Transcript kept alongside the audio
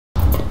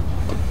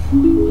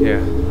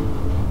Yeah.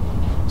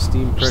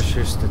 Steam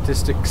pressure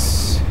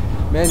statistics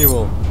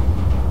manual.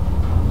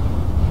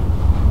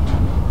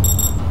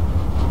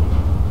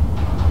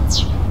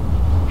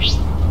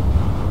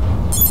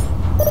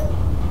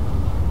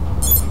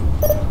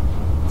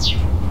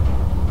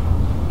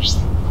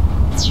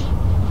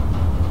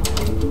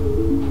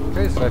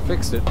 Okay, so I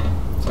fixed it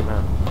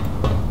somehow.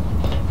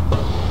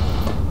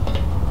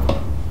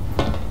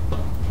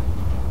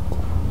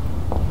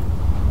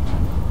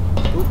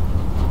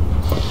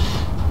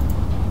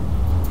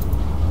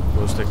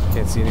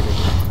 Can't see anything.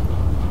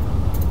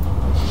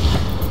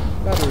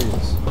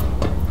 Batteries.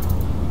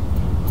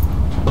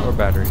 More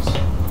batteries.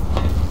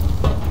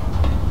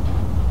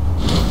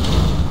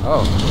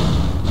 Oh.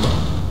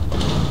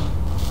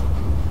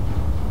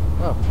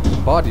 Oh, there's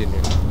a body in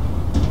here.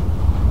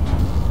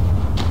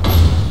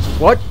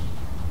 What?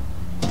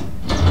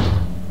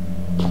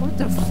 What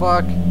the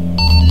fuck?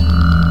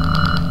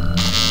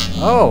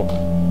 Oh.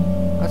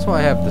 That's why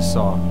I have the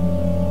saw.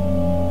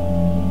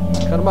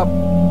 Cut him up.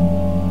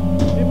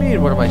 What do you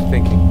mean, what am I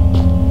thinking?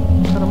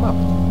 Cut him up.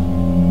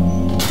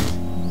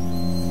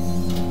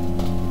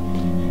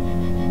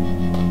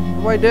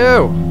 What do I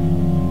do?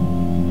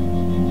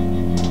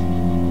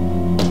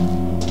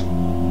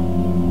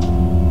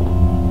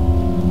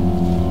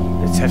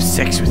 Let's have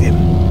sex with him.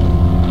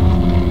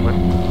 What?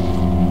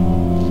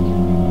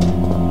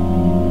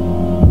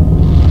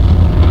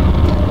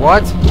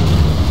 What?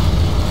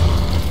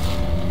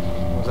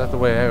 Was that the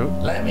way out?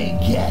 Let me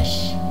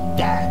guess.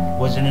 That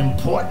was an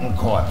important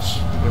corpse.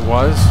 It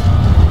was?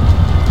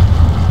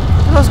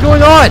 What the hell's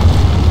going on?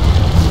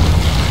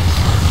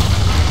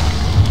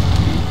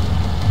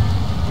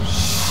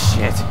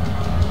 Shit.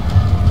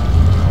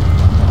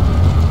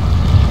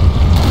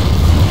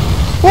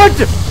 What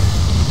the?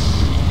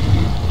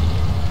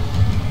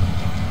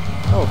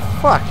 Oh,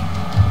 fuck.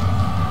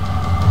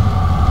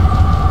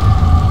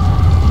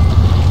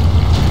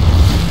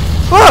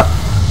 Ah!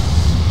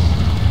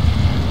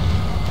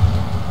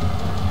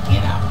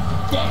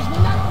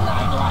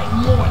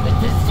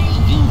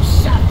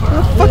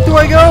 Where the fuck do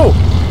I go?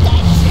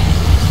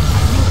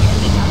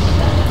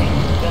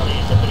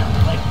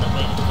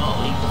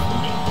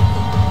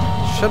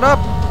 Shut up!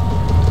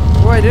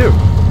 What do I do?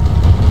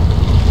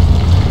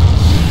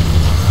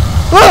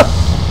 Ah!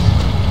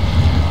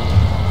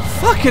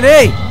 Fucking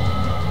A!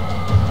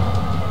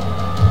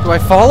 Do I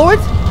follow it?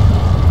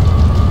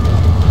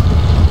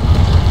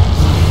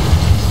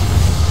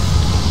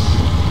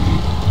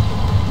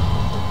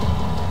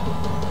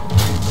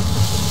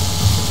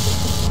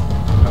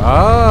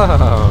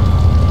 Oh.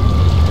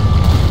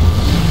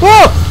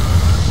 Whoa!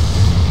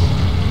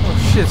 Oh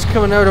shit, it's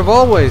coming out of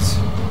all ways.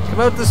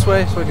 Come out this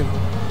way so I can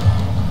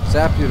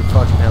zap you to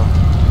fucking hell.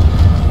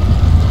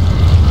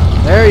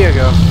 There you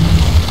go.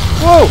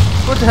 Whoa!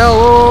 What the hell?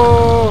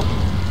 Whoa!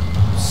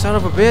 Son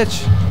of a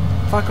bitch.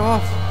 Fuck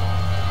off.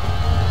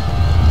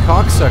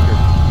 Cocksucker.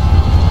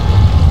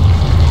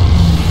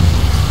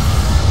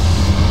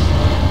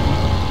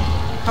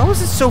 How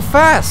is it so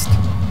fast?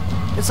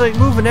 It's like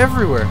moving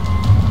everywhere.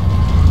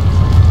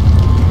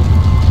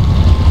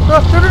 No,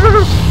 no, no, no,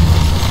 no.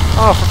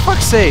 Oh, for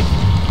fuck's sake.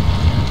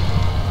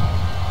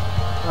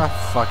 Ah,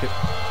 fuck it.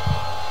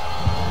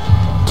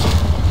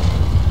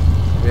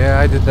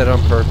 Yeah, I did that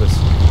on purpose.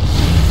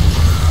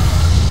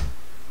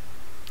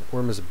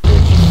 Worm is a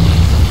bitch.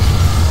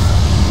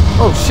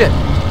 Oh, shit.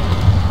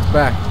 It's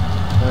back.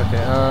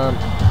 Okay,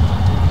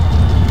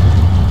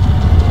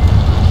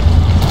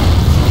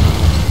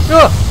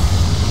 Ugh!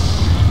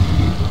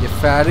 You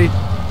fatty.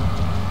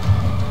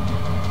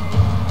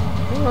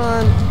 Come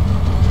on.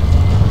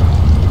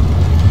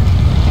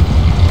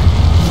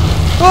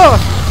 Oh!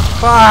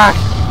 Fuck!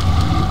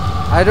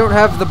 I don't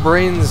have the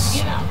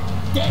brains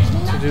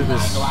to do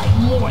this.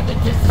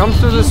 Come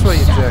through this way,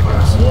 you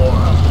jackass.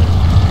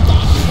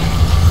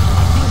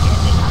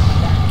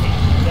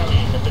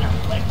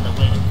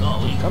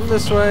 Come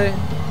this way.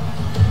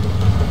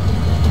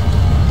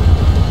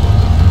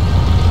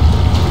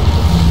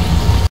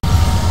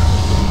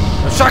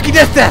 Oh, Shocky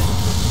death!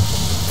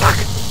 Fuck!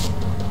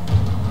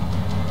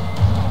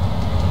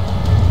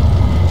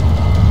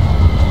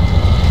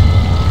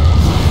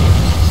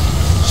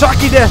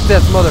 Shocky death,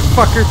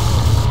 motherfucker!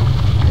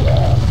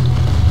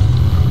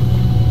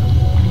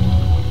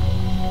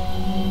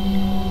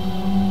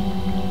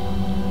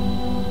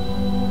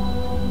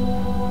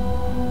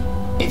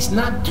 It's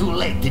not too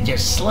late to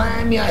just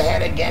slam your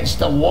head against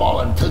the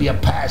wall until you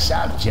pass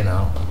out, you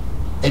know.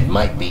 It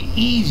might be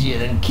easier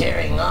than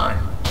carrying on.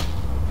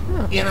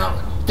 You know,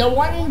 the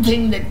one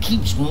thing that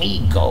keeps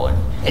me going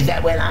is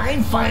that when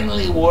I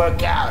finally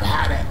work out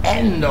how to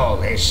end all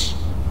this,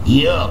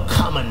 you're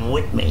coming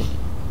with me.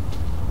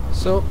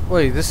 So,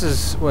 wait, this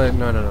is... Wait,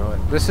 no.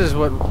 This is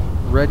what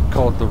Red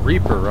called the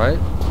Reaper, right?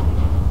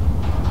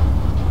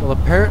 Well,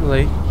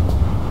 apparently,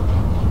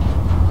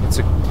 it's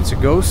a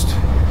ghost. I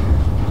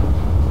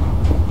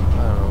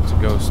don't know, it's a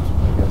ghost, I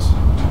guess.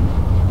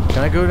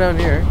 Can I go down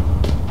here?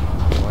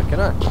 Why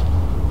cannot?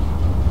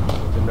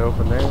 Open to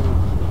open there.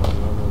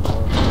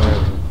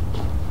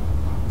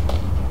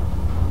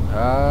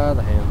 Ah,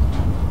 the hand.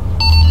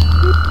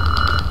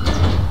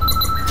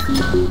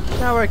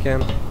 Now I can.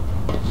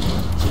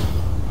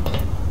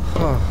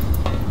 That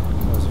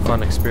was a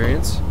fun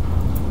experience.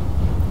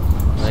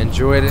 I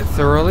enjoyed it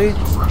thoroughly.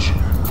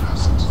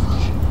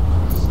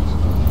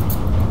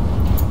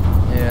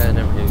 Yeah, I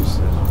never get used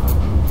to it.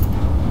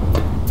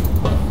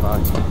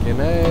 Fucking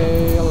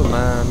hell,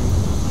 man.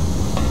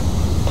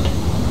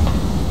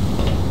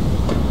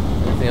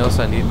 Anything else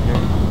I need in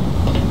here?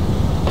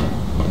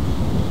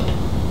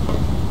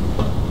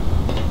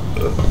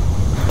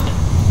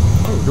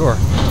 Oh, door.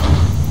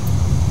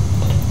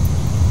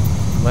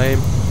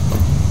 Lame.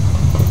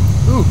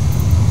 Ooh,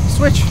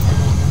 switch.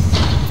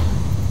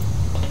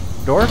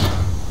 Door?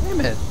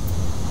 Damn it.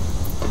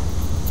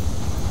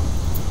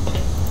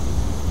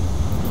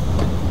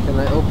 Can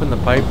I open the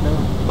pipe now?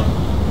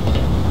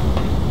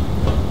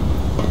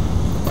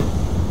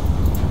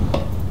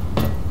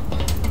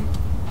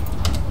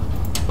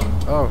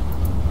 Oh.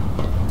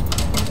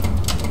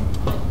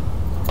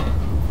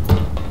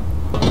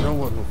 No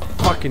one will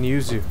fucking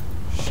use you.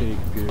 Shitty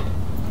computer.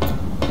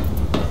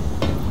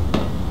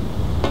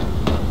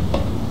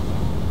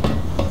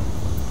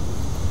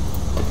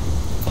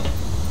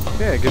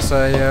 Okay, I guess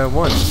I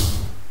won.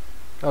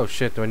 Oh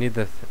shit, do I need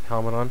the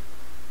helmet on?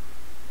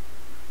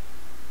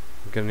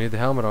 I'm gonna need the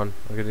helmet on.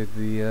 I'm gonna need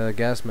the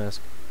gas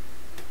mask.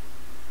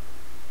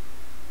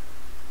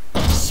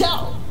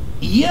 So,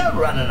 you're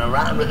running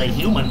around with a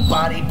human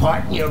body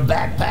part in your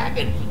backpack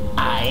and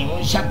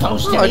I'm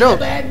supposed to be the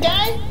bad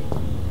guy?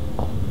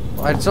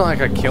 Well, it's not like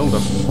I killed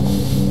him.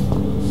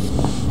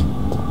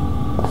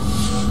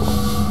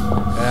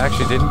 I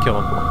actually didn't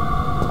kill him.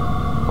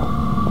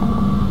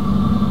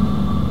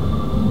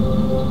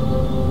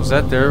 Was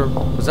that there?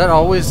 Was that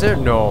always there?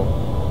 No.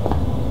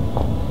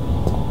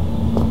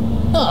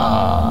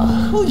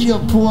 Oh, who's your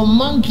poor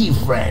monkey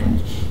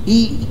friend?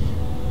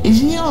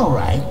 Is he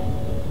alright?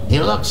 He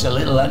looks a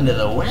little under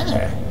the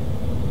weather.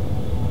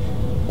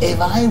 If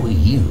I were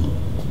you,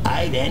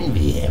 I'd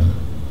envy him.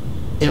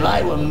 If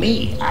I were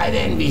me, I'd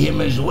envy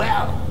him as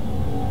well.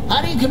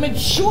 How do you commit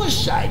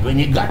suicide when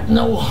you got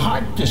no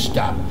heart to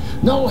stop,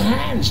 no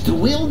hands to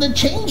wield the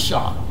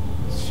chainsaw?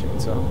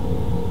 Chainsaw.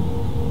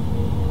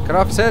 Cut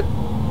off his head.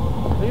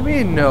 What do you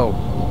mean, no?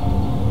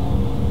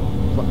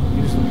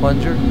 Use the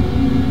plunger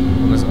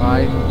on his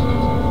eye.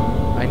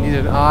 I need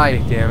an eye,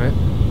 damn it.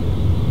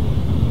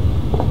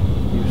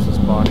 Useless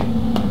body.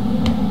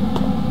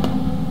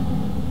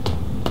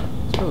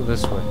 Let's go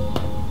this way.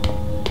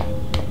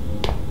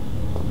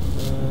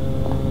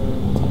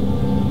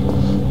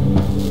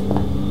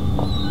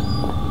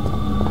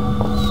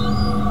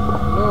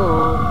 No.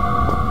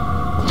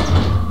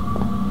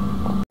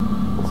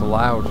 It's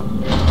loud.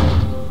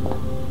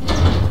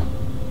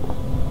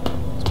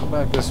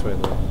 Back this way,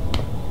 though.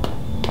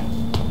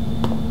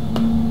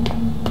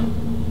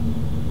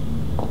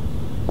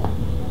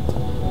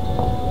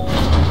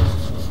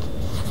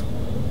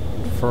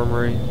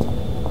 Infirmary.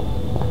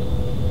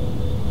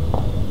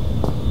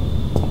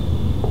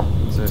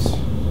 What's this?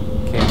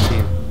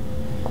 Canteen.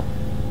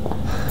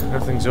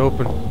 Everything's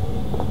open.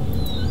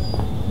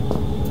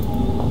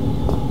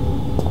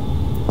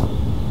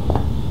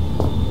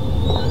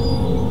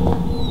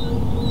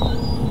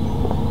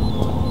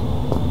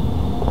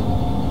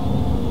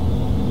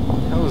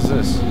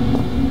 This?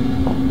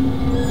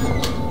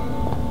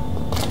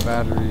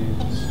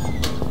 Batteries.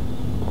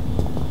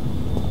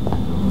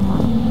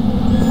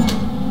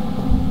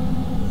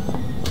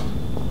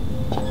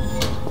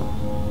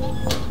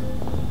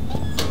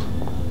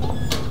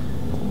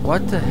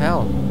 What the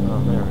hell? Oh,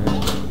 there we go.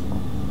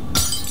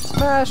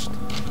 Smashed!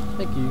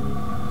 Thank you.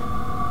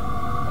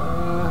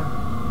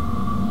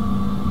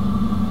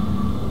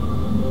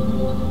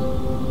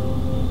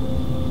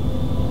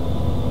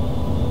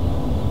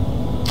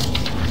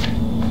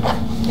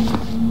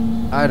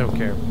 I don't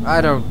care.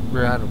 I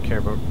don't care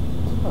about.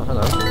 Oh,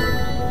 hello.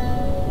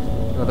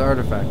 Another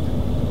artifact.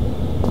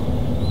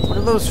 What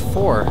are those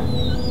for?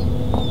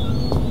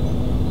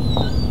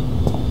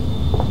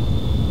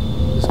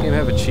 Does this game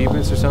have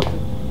achievements or something?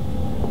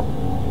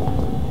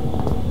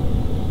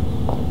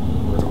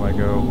 Where do I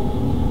go?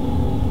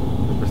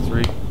 Number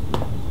 3.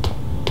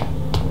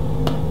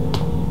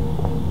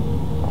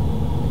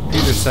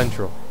 Computer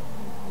Central.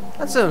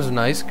 That sounds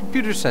nice.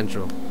 Computer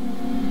Central.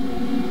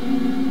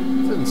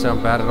 Doesn't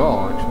sound bad at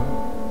all, actually.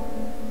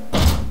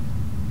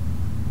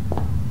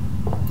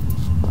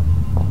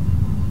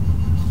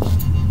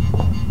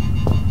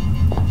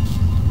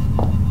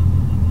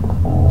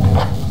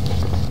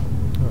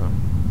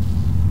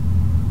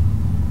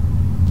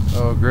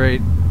 Oh,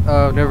 great.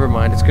 Oh, never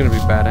mind. It's gonna be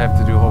bad. I have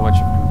to do a whole bunch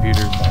of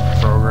computer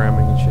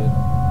programming and shit.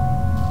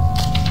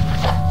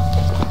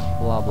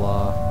 Blah,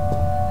 blah.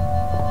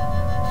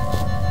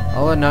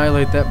 I'll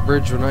annihilate that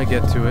bridge when I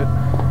get to it.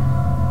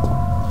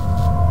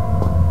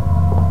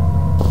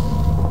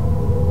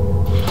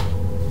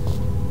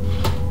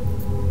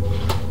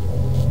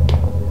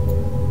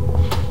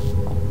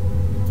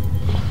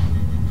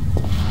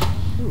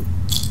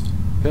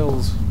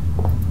 Pills.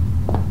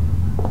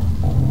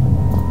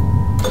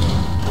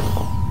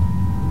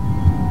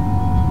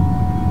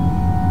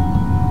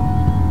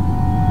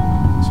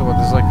 So what,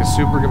 there's like a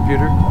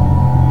supercomputer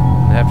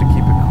and have to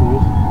keep it cool.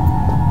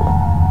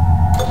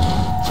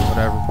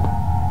 Whatever.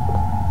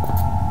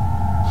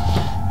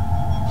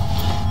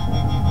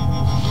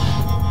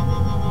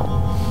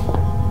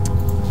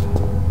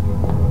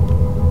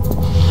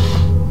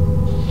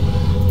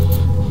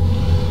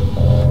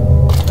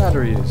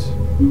 Batteries.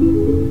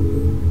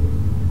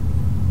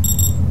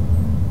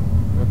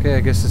 Okay,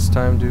 I guess it's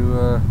time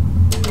to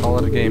call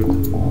it a game.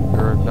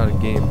 Or not a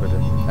game, but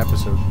an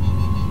episode.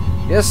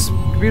 Yes,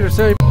 computer,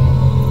 sorry.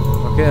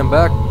 Okay, I'm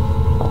back.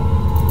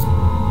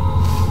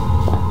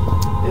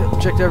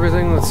 Yep, checked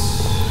everything. Let's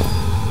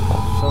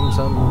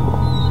something.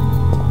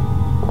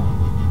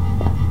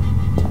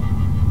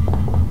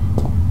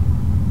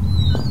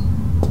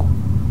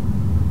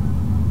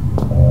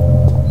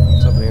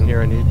 Something in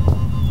here I need.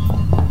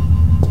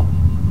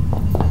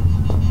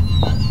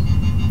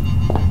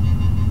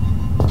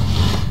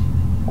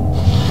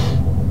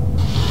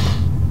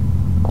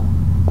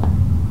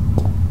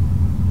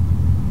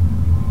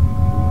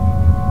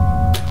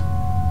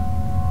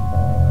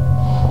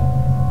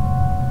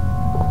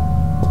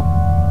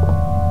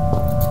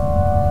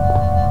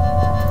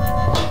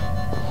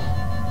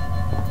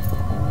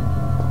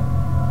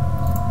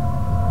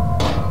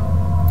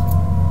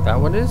 That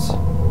one is?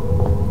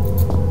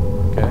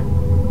 Okay.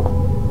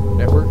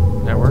 Network.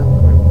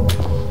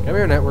 Come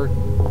here, network.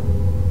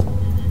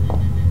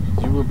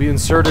 You will be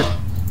inserted.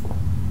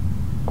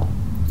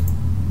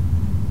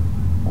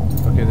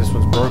 Okay, this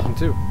one's broken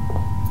too.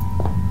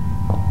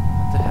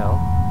 What the hell?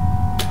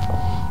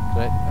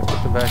 Did I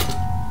put them back in?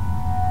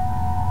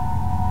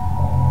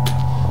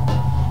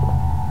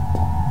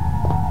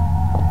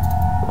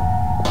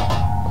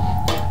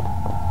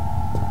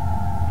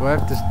 Do I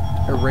have to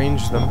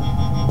arrange them?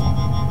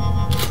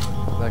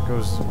 That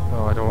goes.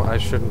 Oh, I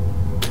shouldn't.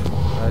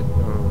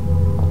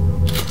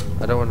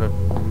 I don't want to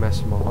mess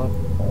them all up.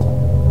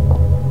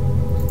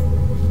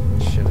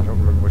 Shit, I don't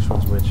remember which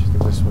one's which. I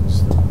think this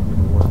one's the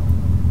middle one.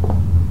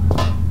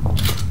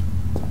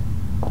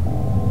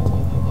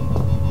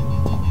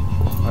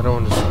 I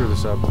don't want to screw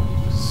this up.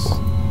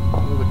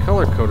 Well, they're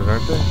color coded,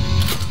 aren't they?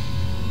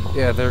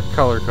 Yeah, they're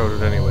color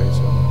coded anyway.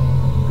 So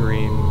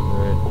green,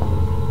 red,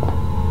 blue,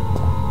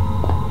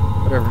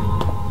 whatever.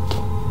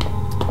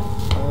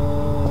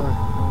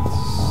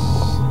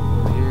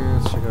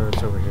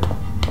 Over here.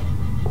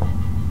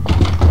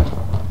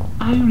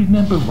 I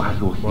remember why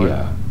you're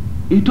here.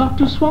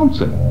 Dr.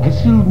 Swanson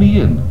has filled me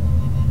in.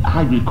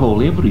 I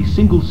recall every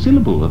single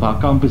syllable of our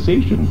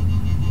conversation.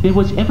 There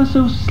was ever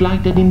so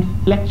slight an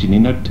inflection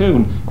in her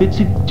tone that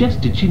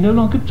suggested she no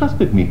longer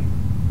trusted me.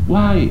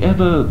 Why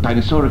ever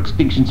dinosaur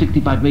extinction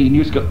 65 million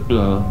years ago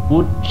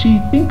would she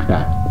think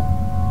that?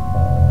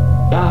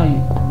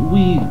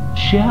 We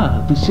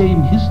share the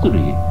same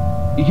history.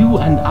 You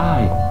and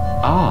I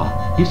are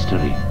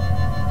history.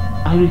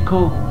 I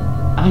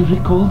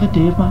recall the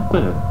day of my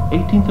birth,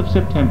 18th of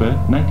September,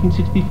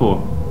 1964,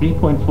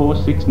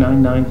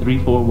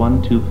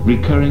 3.46993412,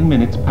 recurring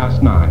minutes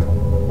past 9.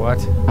 What?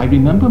 I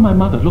remember my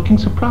mother looking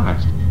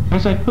surprised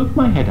as I poked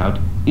my head out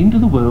into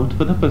the world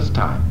for the first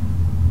time.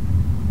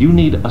 You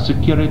need a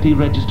security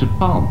registered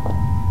palm.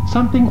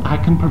 Something I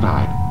can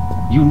provide.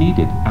 You need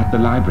it at the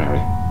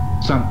library.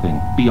 Something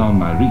beyond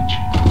my reach.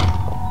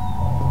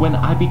 When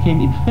I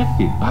became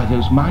infected by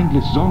those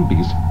mindless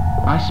zombies,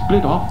 I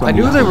split off from I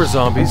knew they were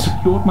zombies. And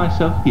secured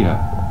myself here.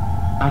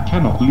 I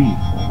cannot leave.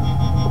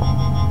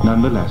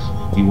 Nonetheless,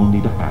 you will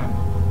need a hand.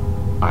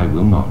 I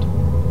will not.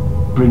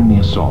 Bring me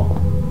a saw.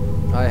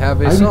 I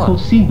have a I saw. recall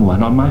seeing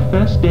one on my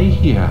first day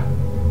here,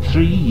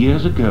 3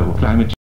 years ago. Climate